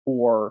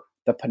or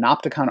the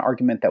panopticon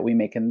argument that we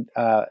make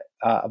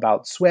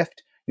about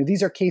SWIFT,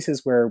 these are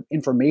cases where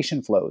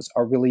information flows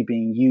are really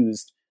being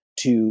used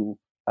to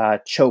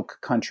choke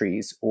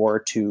countries or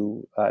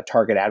to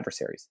target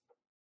adversaries.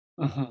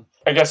 Mm-hmm.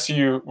 I guess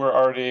you were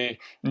already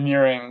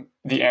nearing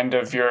the end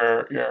of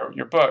your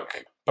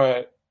book,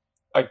 but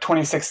like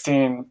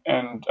 2016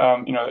 and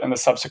and the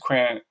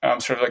subsequent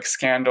sort of like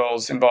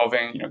scandals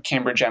involving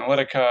Cambridge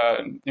Analytica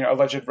and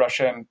alleged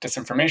Russian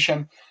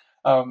disinformation,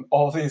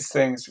 all these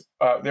things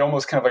they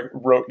almost kind of like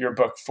wrote your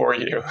book for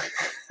you.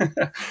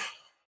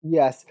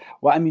 Yes.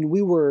 Well, I mean,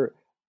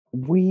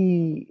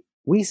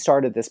 we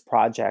started this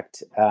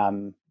project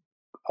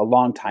a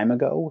long time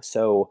ago.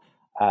 So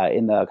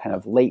in the kind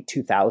of late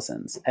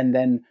 2000s. And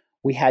then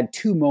we had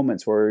two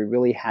moments where we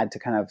really had to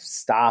kind of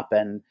stop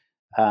and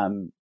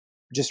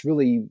just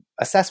really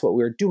assess what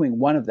we were doing.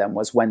 One of them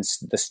was when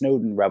the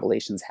Snowden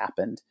revelations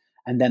happened.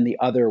 And then the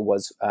other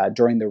was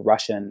during the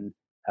Russian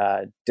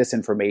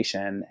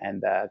disinformation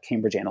and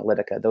Cambridge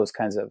Analytica, those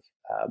kinds of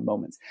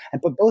moments.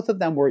 But both of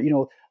them were,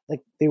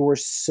 they were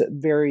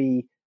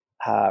very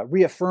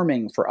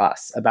reaffirming for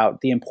us about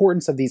the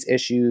importance of these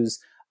issues,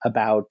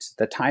 about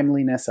the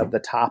timeliness of the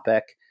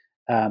topic,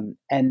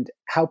 and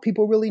how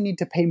people really need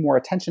to pay more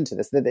attention to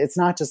this. That it's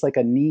not just like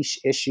a niche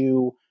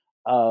issue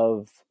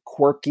of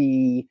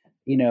quirky,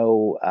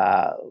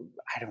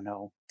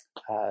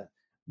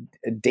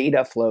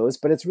 data flows,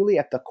 but it's really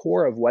at the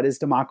core of what is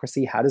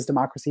democracy, how does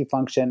democracy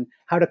function,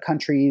 how do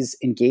countries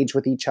engage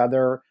with each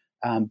other,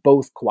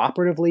 both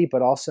cooperatively,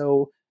 but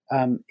also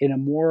in a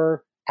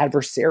more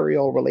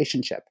adversarial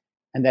relationship.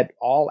 And that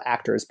all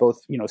actors,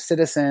 both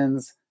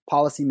citizens,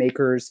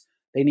 policymakers,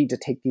 they need to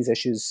take these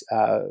issues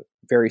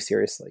very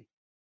seriously.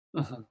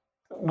 Mm-hmm.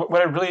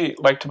 What I really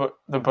liked about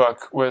the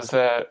book was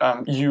that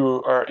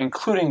you are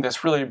including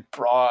this really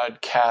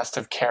broad cast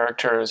of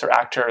characters or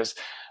actors.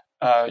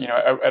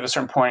 At a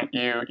certain point,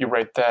 you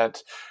write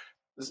that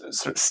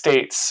sort of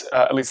states,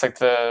 at least like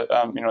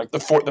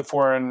the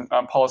foreign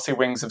policy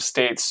wings of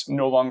states,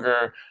 no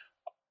longer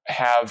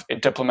have a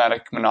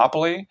diplomatic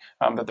monopoly,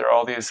 that there are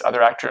all these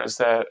other actors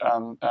that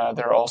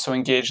they're also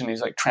engaged in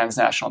these like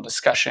transnational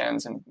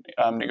discussions and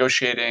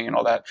negotiating and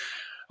all that.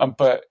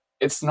 But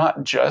it's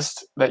not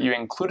just that you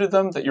included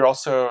them, that you're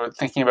also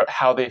thinking about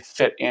how they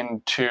fit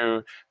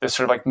into this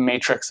sort of like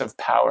matrix of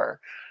power.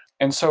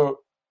 And so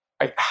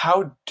like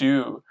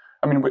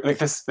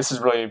this has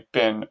really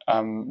been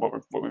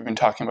what we've been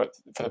talking about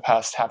for the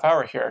past half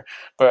hour here,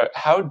 but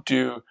how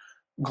do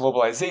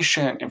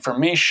globalization,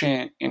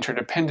 information,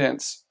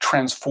 interdependence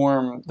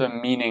transform the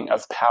meaning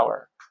of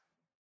power?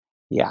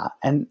 Yeah.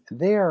 And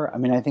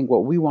I think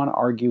what we want to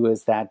argue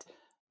is that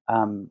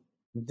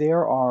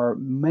there are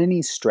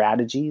many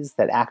strategies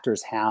that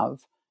actors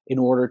have in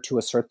order to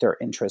assert their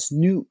interests,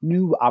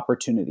 new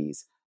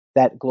opportunities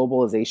that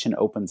globalization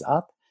opens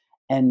up.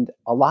 And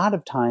a lot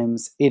of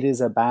times it is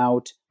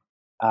about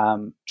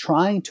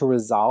trying to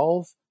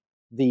resolve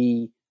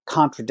the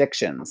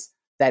contradictions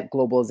that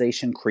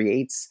globalization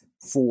creates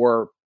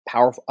for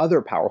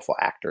other powerful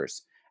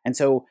actors. And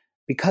so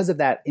because of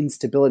that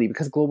instability,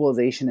 because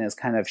globalization is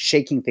kind of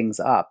shaking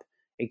things up,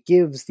 it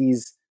gives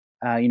these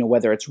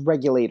whether it's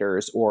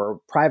regulators or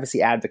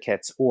privacy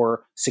advocates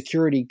or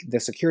the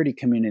security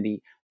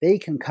community, they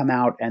can come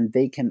out and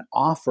they can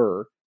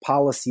offer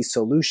policy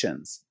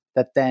solutions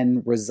that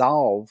then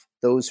resolve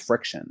those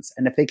frictions.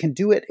 And if they can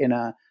do it in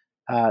an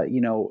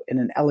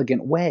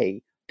elegant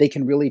way, they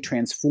can really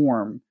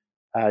transform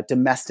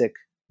domestic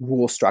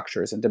rule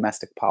structures and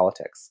domestic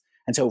politics.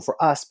 And so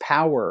for us,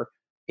 power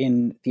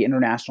in the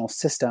international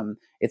system,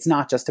 it's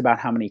not just about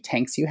how many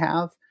tanks you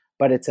have,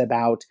 but it's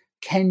about,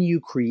 can you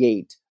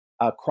create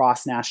a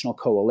cross-national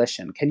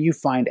coalition? Can you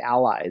find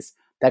allies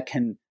that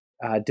can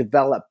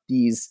develop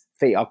these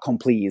fait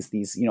accomplis,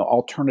 these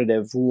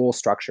alternative rule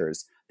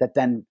structures that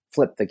then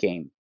flip the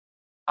game?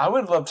 I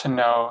would love to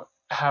know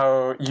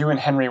how you and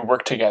Henry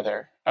work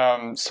together.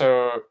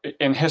 So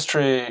in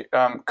history,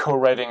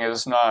 co-writing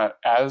is not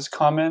as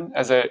common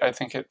as I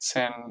think it's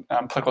in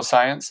political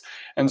science.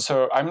 And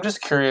so I'm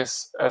just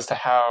curious as to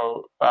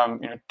how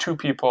two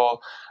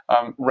people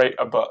write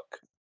a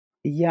book.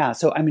 Yeah,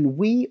 so I mean,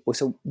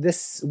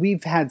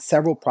 we've had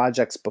several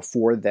projects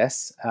before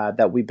this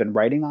that we've been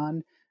writing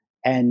on,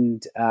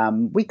 and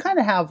we kind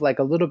of have like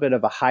a little bit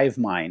of a hive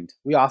mind.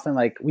 We often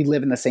we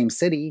live in the same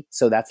city,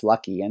 so that's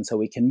lucky, and so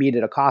we can meet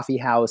at a coffee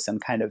house and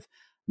kind of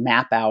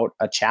map out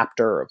a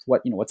chapter of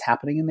what's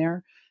happening in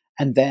there,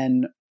 and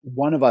then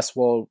one of us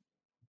will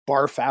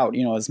barf out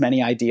as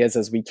many ideas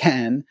as we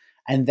can,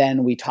 and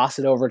then we toss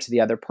it over to the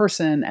other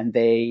person, and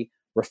they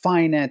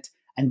refine it,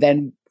 and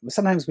then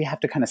sometimes we have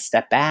to kind of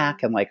step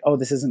back and oh,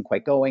 this isn't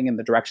quite going in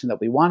the direction that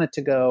we want it to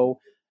go.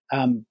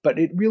 But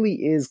it really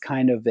is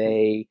kind of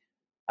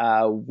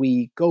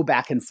we go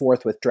back and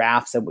forth with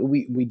drafts, and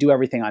we do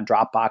everything on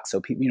Dropbox.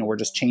 So we're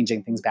just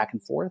changing things back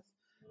and forth.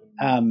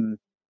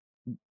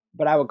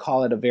 But I would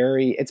call it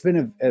it's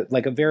been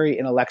a very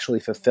intellectually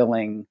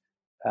fulfilling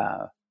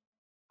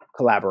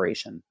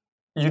collaboration.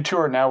 You two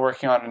are now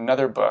working on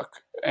another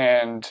book,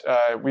 and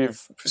we've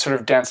sort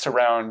of danced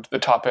around the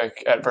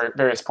topic at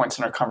various points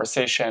in our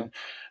conversation.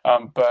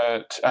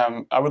 But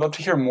I would love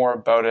to hear more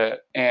about it.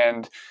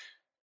 And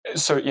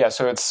so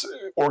it's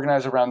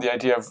organized around the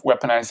idea of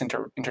weaponized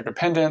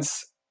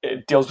interdependence.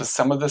 It deals with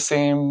some of the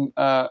same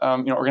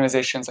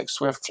organizations like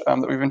SWIFT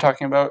that we've been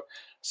talking about.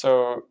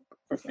 So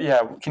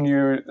can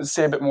you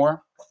say a bit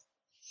more?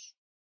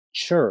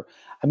 Sure.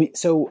 I mean,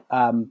 so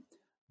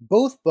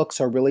both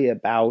books are really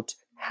about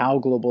how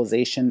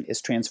globalization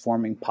is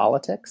transforming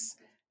politics.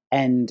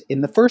 And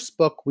in the first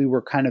book, we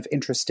were kind of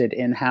interested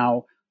in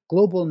how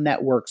global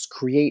networks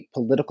create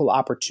political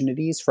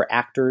opportunities for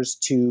actors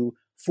to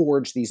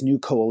forge these new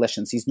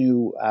coalitions, these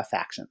new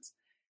factions.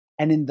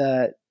 And in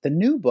the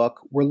new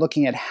book, we're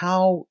looking at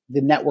how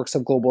the networks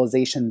of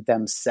globalization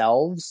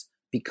themselves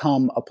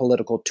become a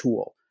political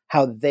tool,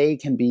 how they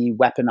can be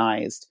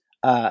weaponized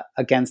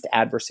against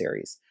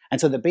adversaries. And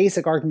so the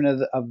basic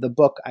argument of the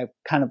book, I've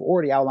kind of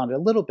already outlined a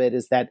little bit,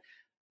 is that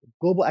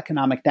global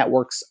economic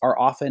networks are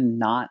often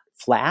not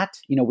flat.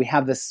 We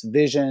have this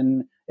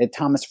vision.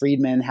 Thomas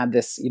Friedman had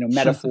this,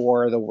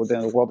 metaphor: the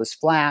world is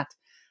flat,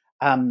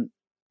 and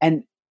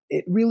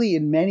it really,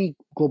 in many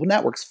global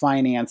networks,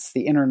 finance,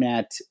 the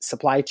internet,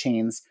 supply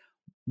chains,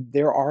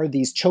 there are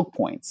these choke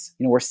points.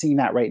 We're seeing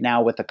that right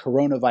now with the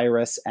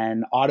coronavirus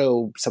and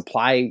auto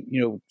supply,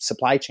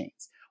 supply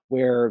chains,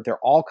 where they're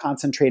all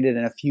concentrated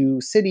in a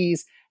few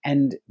cities,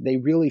 and they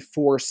really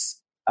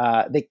force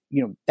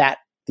that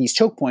these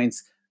choke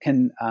points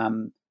can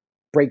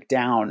break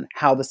down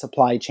how the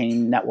supply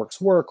chain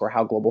networks work, or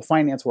how global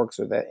finance works,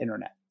 or the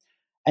internet.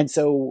 And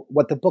so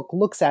what the book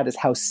looks at is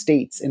how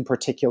states in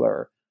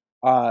particular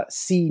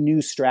see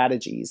new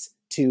strategies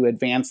to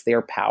advance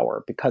their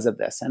power because of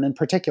this, and in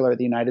particular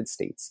the United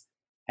States.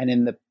 And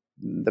in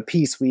the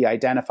piece, we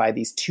identify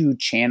these two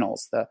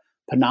channels: the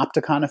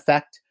panopticon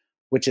effect,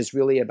 which is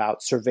really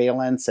about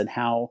surveillance and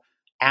how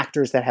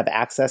actors that have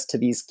access to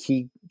these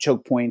key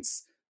choke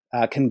points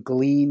can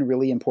glean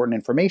really important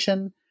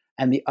information.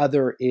 And the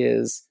other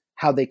is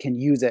how they can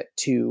use it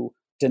to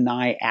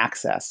deny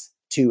access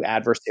to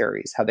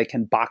adversaries, how they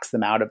can box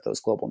them out of those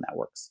global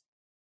networks.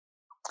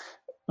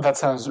 That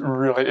sounds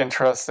really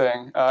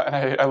interesting,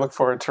 and I look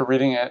forward to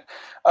reading it.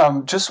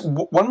 Just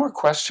one more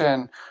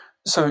question.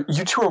 So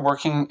you two are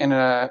working in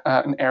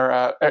an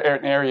area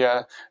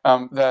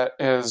that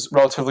is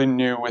relatively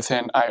new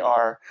within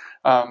IR.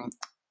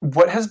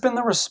 What has been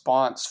the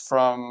response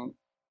from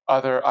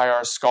other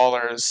IR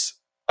scholars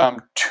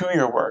to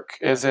your work?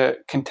 Is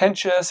it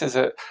contentious?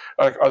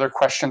 Are there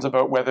questions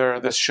about whether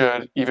this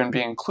should even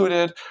be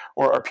included,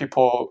 or are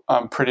people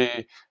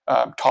pretty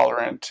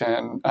tolerant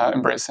and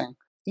embracing?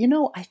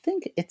 I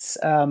think it's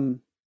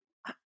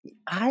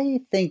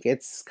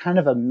kind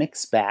of a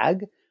mixed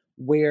bag,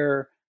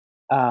 where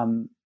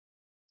Henry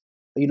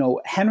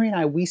and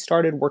I, we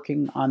started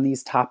working on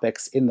these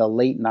topics in the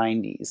late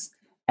 90s.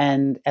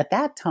 And at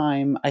that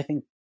time, I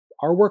think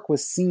our work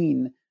was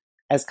seen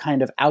as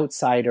kind of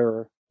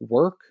outsider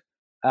work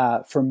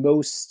for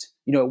most.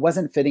 It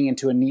wasn't fitting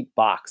into a neat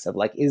box of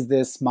is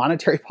this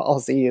monetary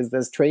policy? Is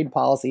this trade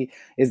policy?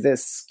 Is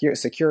this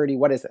security?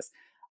 What is this?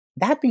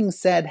 That being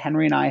said,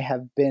 Henry and I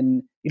have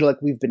been,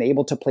 we've been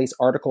able to place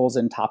articles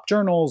in top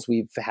journals.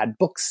 We've had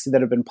books that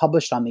have been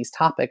published on these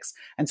topics.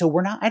 And so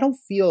I don't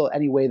feel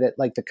any way that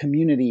the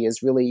community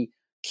is really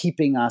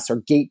keeping us or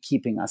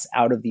gatekeeping us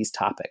out of these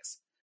topics.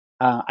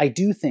 I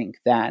do think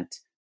that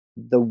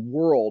the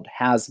world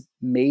has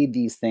made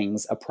these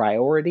things a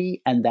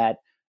priority, and that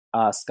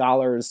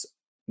scholars,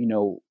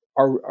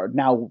 are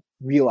now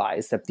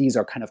realize that these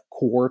are kind of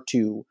core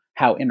to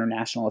how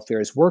international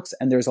affairs works.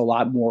 And there's a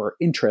lot more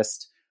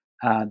interest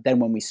than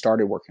when we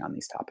started working on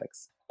these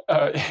topics.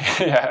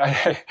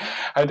 Yeah,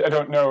 I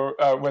don't know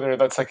whether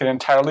that's like an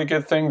entirely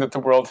good thing that the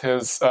world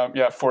has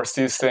forced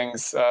these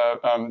things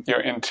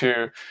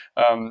into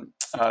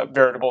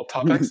veritable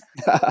topics.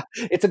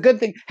 It's a good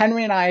thing.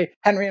 Henry and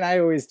I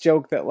always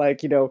joke that, like,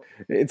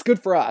 it's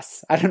good for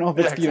us. I don't know if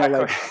it's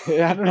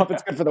exactly. I don't know if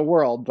it's good for the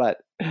world, but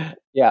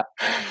yeah.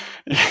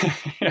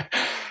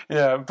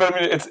 Yeah, but I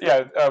mean, it's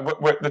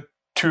what the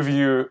two of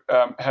you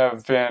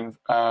have been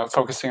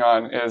focusing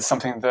on is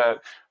something that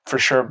for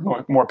sure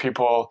more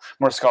people,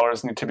 more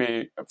scholars need to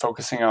be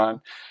focusing on.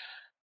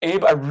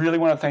 Abe, I really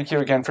want to thank you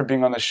again for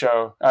being on the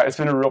show. It's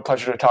been a real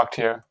pleasure to talk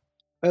to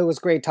you. It was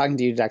great talking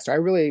to you, Dexter. I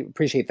really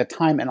appreciate the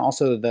time and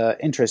also the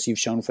interest you've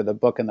shown for the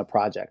book and the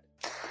project.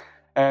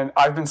 And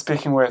I've been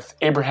speaking with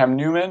Abraham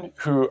Newman,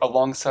 who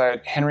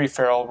alongside Henry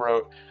Farrell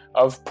wrote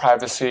Of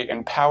Privacy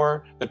and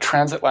Power, The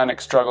Transatlantic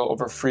Struggle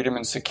Over Freedom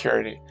and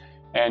Security.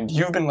 And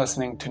you've been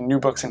listening to New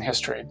Books in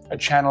History, a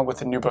channel with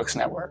the New Books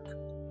Network.